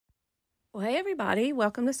Well, hey everybody,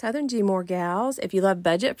 welcome to Southern Gmore Gals. If you love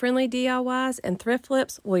budget-friendly DIYs and thrift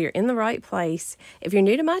flips, well, you're in the right place. If you're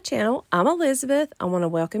new to my channel, I'm Elizabeth. I want to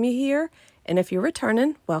welcome you here, and if you're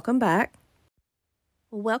returning, welcome back.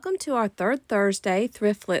 Welcome to our third Thursday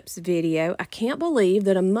thrift flips video. I can't believe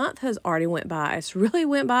that a month has already went by. It's really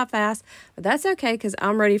went by fast, but that's okay because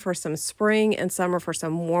I'm ready for some spring and summer for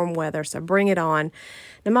some warm weather, so bring it on.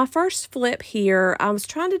 Now, my first flip here, I was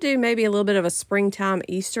trying to do maybe a little bit of a springtime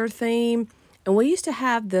Easter theme. And we used to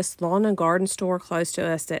have this lawn and garden store close to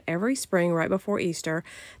us that every spring right before Easter,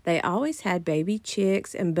 they always had baby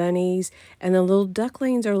chicks and bunnies and the little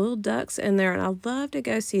ducklings or little ducks in there. And I love to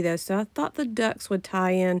go see those. So I thought the ducks would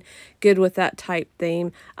tie in good with that type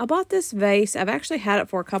theme. I bought this vase. I've actually had it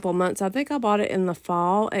for a couple months. I think I bought it in the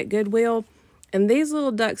fall at Goodwill. And these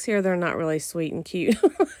little ducks here, they're not really sweet and cute.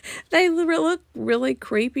 They look really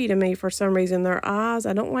creepy to me for some reason. Their eyes,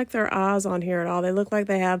 I don't like their eyes on here at all. They look like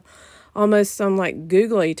they have almost some like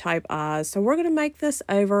googly type eyes. So we're going to make this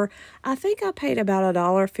over. I think I paid about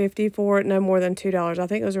 $1.50 for it, no more than $2. I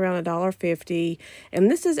think it was around $1.50.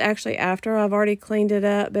 And this is actually after I've already cleaned it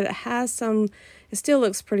up, but it has some, it still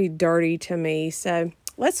looks pretty dirty to me. So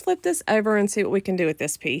let's flip this over and see what we can do with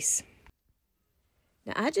this piece.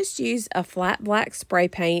 Now, I just used a flat black spray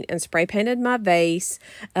paint and spray painted my vase.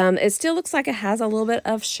 It still looks like it has a little bit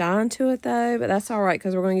of shine to it though, but that's all right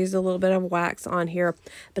because we're going to use a little bit of wax on here.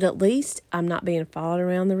 But at least I'm not being followed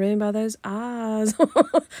around the room by those eyes.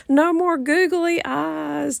 No more googly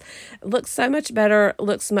eyes. It looks so much better. It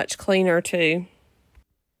looks much cleaner too.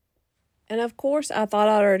 And of course, I thought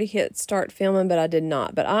I'd already hit start filming, but I did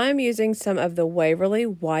not. But I'm using some of the Waverly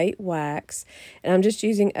white wax, and I'm just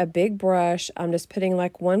using a big brush. I'm just putting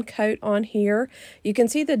like one coat on here. You can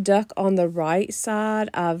see the duck on the right side.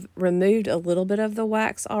 I've removed a little bit of the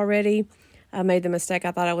wax already. I made the mistake.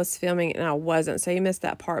 I thought I was filming, and I wasn't, so you missed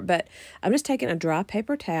that part. But I'm just taking a dry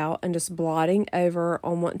paper towel and just blotting over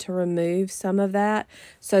on wanting to remove some of that,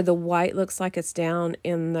 so the white looks like it's down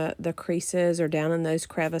in the creases or down in those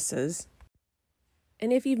crevices.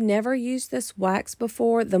 And if you've never used this wax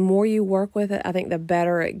before, the more you work with it, I think the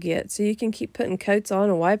better it gets. So you can keep putting coats on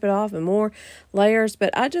and wipe it off and more layers. But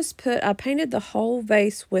I painted the whole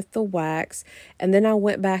vase with the wax. And then I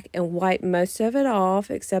went back and wiped most of it off,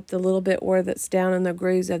 except the little bit where that's down in the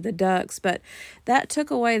grooves of the ducks. But that took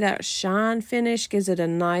away that shine finish, gives it a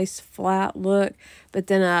nice flat look. But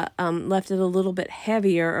then I left it a little bit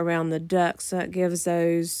heavier around the ducks, so it gives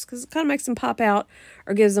those, because it kind of makes them pop out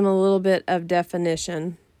or gives them a little bit of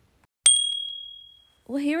definition.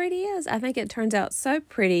 Well, here it is. I think it turns out so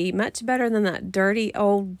pretty, much better than that dirty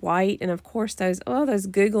old white. And of course, those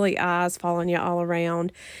googly eyes following you all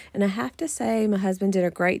around. And I have to say, my husband did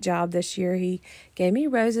a great job this year. He gave me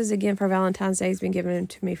roses again for Valentine's Day. He's been giving them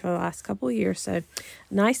to me for the last couple of years. So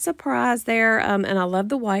nice surprise there. And I love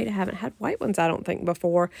the white. I haven't had white ones, I don't think,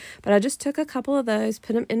 before. But I just took a couple of those,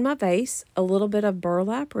 put them in my vase, a little bit of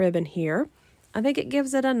burlap ribbon here. I think it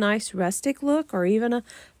gives it a nice rustic look or even a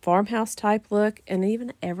farmhouse type look and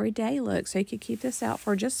even an everyday look. So you could keep this out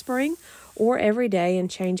for just spring or every day and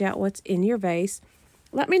change out what's in your vase.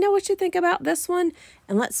 Let me know what you think about this one,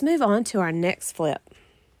 and let's move on to our next flip.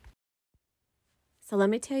 So let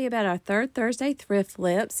me tell you about our third Thursday thrift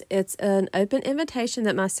flips. It's an open invitation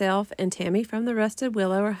that myself and Tammy from the Rusted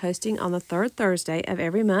Willow are hosting on the third Thursday of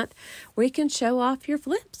every month, where you can show off your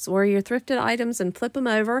flips or your thrifted items and flip them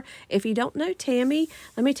over. If you don't know Tammy,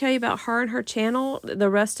 let me tell you about her and her channel, the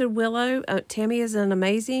Rusted Willow. Tammy is an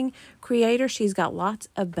amazing creator. She's got lots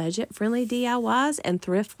of budget-friendly DIYs and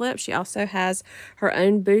thrift flips. She also has her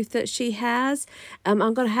own booth that she has. I'm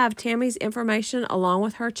going to have Tammy's information along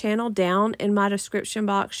with her channel down in my description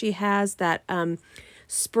box. She has that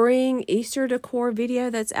spring Easter decor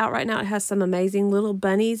video that's out right now. It has some amazing little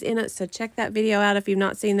bunnies in it, so check that video out if you've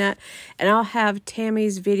not seen that. And I'll have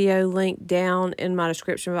Tammy's video linked down in my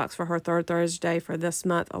description box for her third Thursday for this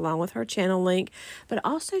month, along with her channel link. But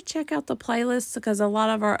also check out the playlists, because a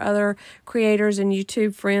lot of our other creators and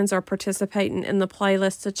YouTube friends are participating in the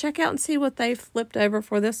playlist. So check out and see what they've flipped over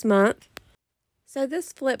for this month. So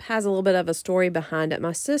this flip has a little bit of a story behind it.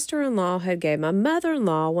 My sister-in-law had gave my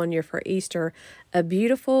mother-in-law one year for Easter a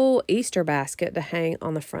beautiful Easter basket to hang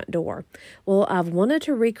on the front door. Well, I've wanted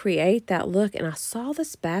to recreate that look, and I saw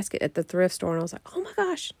this basket at the thrift store, and I was like, oh my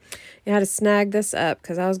gosh, I had to snag this up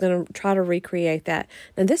because I was going to try to recreate that.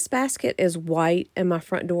 Now, this basket is white, and my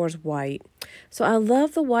front door is white. So I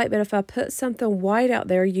love the white, but if I put something white out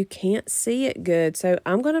there, you can't see it good. So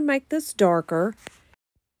I'm going to make this darker.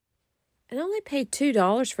 And I only paid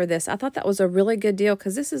 $2 for this. I thought that was a really good deal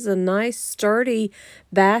because this is a nice sturdy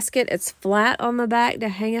basket. It's flat on the back to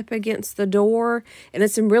hang up against the door, and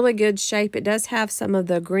it's in really good shape. It does have some of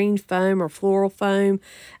the green foam or floral foam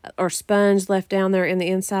or sponge left down there in the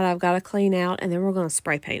inside I've got to clean out, and then we're going to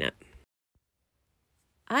spray paint it.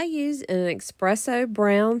 I used an espresso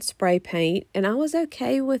brown spray paint, and I was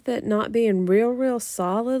okay with it not being real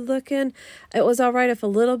solid looking. It was all right if a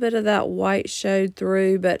little bit of that white showed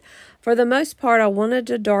through, but for the most part, I wanted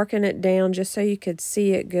to darken it down just so you could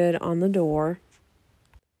see it good on the door.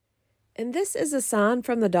 And this is a sign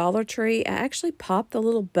from the Dollar Tree. I actually popped the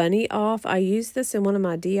little bunny off. I used this in one of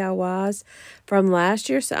my DIYs from last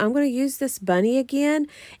year, so I'm going to use this bunny again.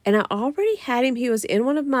 And I already had him. He was in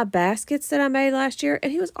one of my baskets that I made last year,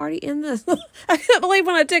 and he was already in this. I couldn't believe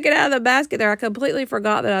when I took it out of the basket there, I completely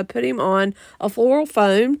forgot that I put him on a floral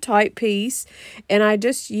foam type piece, and I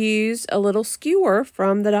just used a little skewer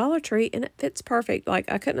from the Dollar Tree, and it fits perfect.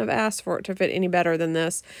 Like, I couldn't have asked for it to fit any better than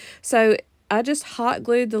this. So I just hot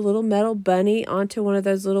glued the little metal bunny onto one of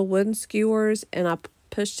those little wooden skewers, and I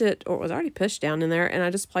pushed it, or it was already pushed down in there, and I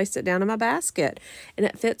just placed it down in my basket. And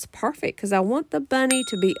it fits perfect because I want the bunny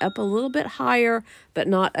to be up a little bit higher, but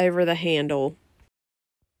not over the handle.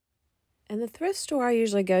 And the thrift store I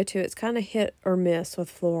usually go to, it's kind of hit or miss with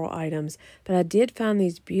floral items. But I did find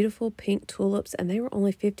these beautiful pink tulips, and they were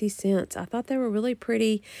only 50 cents. I thought they were really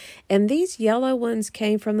pretty. And these yellow ones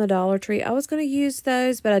came from the Dollar Tree. I was going to use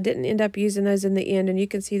those, but I didn't end up using those in the end. And you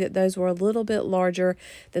can see that those were a little bit larger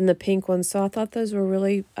than the pink ones. So I thought those were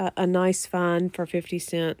really a nice find for 50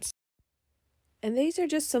 cents. And these are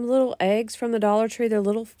just some little eggs from the Dollar Tree. They're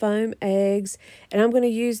little foam eggs. And I'm going to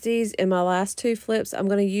use these in my last two flips. I'm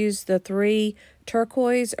going to use the 3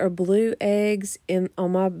 turquoise or blue eggs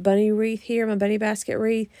on my bunny wreath here, my bunny basket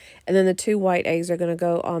wreath. And then the 2 white eggs are going to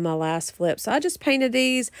go on my last flip. So I just painted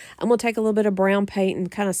these. I'm going to take a little bit of brown paint and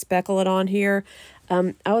kind of speckle it on here.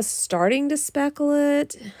 I was starting to speckle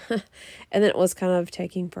it, and then it was kind of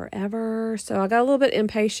taking forever. So I got a little bit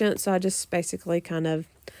impatient, so I just basically kind of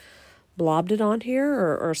blobbed it on here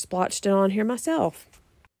or splotched it on here myself.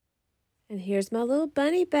 And here's my little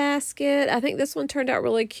bunny basket. I think this one turned out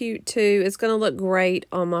really cute too. It's going to look great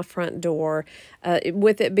on my front door.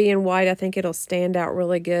 With it being white, I think it'll stand out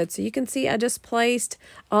really good. So you can see I just placed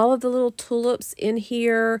all of the little tulips in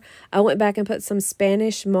here. I went back and put some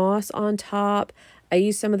Spanish moss on top. I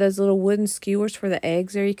used some of those little wooden skewers for the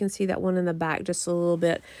eggs there. You can see that one in the back just a little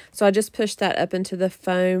bit. So I just pushed that up into the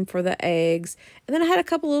foam for the eggs. And then I had a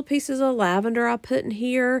couple little pieces of lavender I put in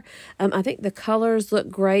here. I think the colors look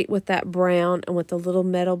great with that brown and with the little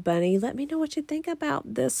metal bunny. Let me know what you think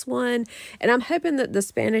about this one. And I'm hoping that the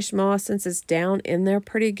Spanish moss, since it's down in there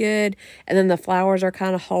pretty good, and then the flowers are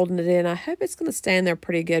kind of holding it in, I hope it's going to stay in there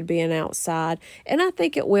pretty good being outside. And I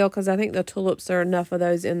think it will, because I think the tulips are enough of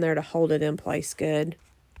those in there to hold it in place good.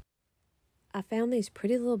 I found these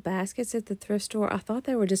pretty little baskets at the thrift store. I thought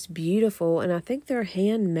they were just beautiful, and I think they're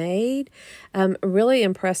handmade. Really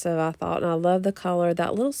impressive, I thought, and I love the color.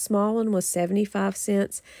 That little small one was 75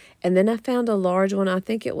 cents, and then I found a large one. I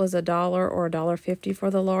think it was $1 or $1.50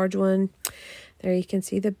 for the large one. There you can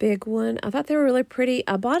see the big one. I thought they were really pretty.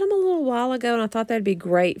 I bought them a little while ago, and I thought they'd be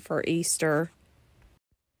great for Easter.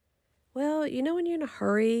 Well, you know when you're in a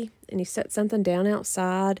hurry and you set something down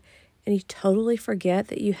outside and you totally forget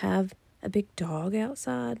that you have a big dog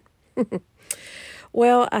outside?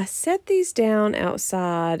 Well, I set these down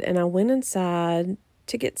outside and I went inside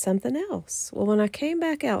to get something else. Well, when I came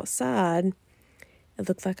back outside, it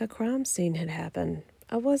looked like a crime scene had happened.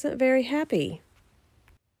 I wasn't very happy.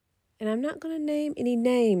 And I'm not going to name any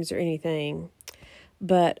names or anything,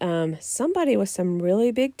 but somebody with some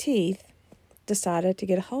really big teeth decided to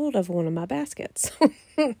get a hold of one of my baskets.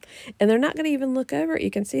 And they're not going to even look over it.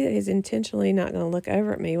 You can see that he's intentionally not going to look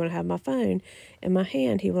over at me when I have my phone in my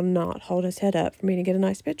hand. He will not hold his head up for me to get a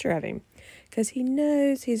nice picture of him because he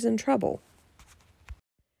knows he's in trouble.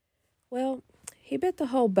 Well, he bit the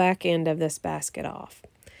whole back end of this basket off.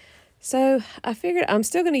 So I figured I'm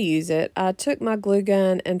still going to use it. I took my glue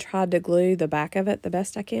gun and tried to glue the back of it the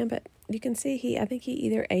best I can, but you can see I think he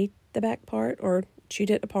either ate the back part or chewed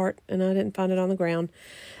it apart, and I didn't find it on the ground.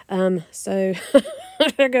 So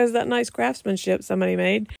there goes that nice craftsmanship somebody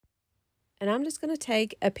made. And I'm just going to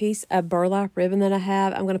take a piece of burlap ribbon that I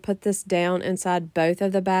have. I'm going to put this down inside both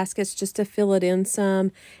of the baskets just to fill it in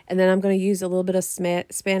some. And then I'm going to use a little bit of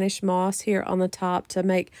Spanish moss here on the top to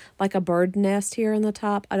make like a bird nest here on the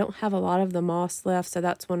top. I don't have a lot of the moss left, so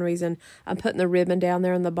that's one reason I'm putting the ribbon down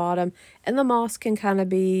there on the bottom. And the moss can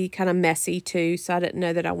be kind of messy too, so I didn't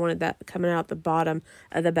know that I wanted that coming out the bottom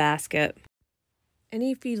of the basket. And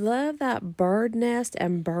if you love that bird nest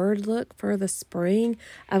and bird look for the spring,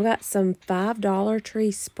 I've got some $5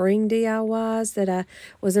 Tree spring DIYs that I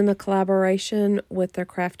was in the collaboration with the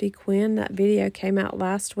Crafty Quinn. That video came out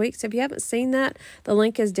last week. So if you haven't seen that, the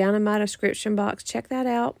link is down in my description box. Check that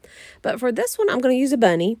out. But for this one, I'm going to use a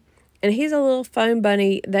bunny. And he's a little foam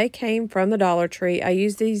bunny. They came from the Dollar Tree. I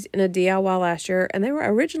used these in a DIY last year, and they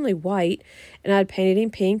were originally white, and I'd painted him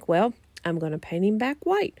pink. Well, I'm going to paint him back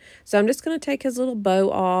white. So I'm just going to take his little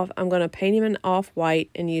bow off. I'm going to paint him in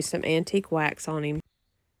off-white and use some antique wax on him.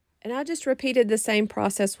 And I just repeated the same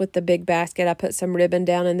process with the big basket. I put some ribbon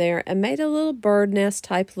down in there and made a little bird nest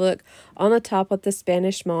type look on the top with the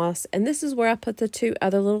Spanish moss. And this is where I put the 2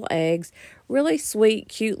 other little eggs. Really sweet,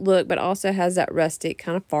 cute look, but also has that rustic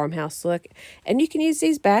kind of farmhouse look. And you can use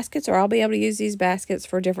these baskets, or I'll be able to use these baskets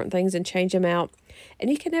for different things and change them out.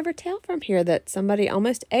 And you can never tell from here that somebody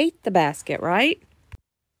almost ate the basket, right?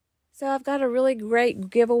 So I've got a really great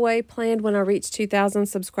giveaway planned when I reach 2,000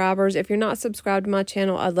 subscribers. If you're not subscribed to my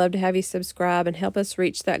channel, I'd love to have you subscribe and help us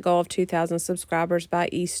reach that goal of 2,000 subscribers by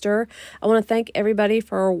Easter. I want to thank everybody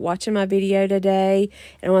for watching my video today.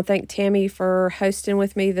 And I want to thank Tammy for hosting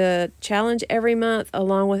with me the challenge every month,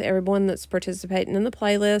 along with everyone that's participating in the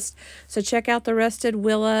playlist. So check out the Rusted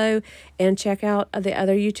Willow and check out the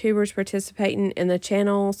other YouTubers participating in the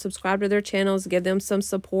channel. Subscribe to their channels, give them some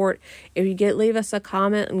support. If you leave us a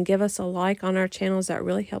comment and give us a like on our channels, that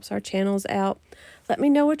really helps our channels out. Let me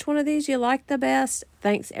know which one of these you like the best.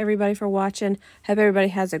 Thanks everybody for watching. Hope everybody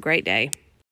has a great day.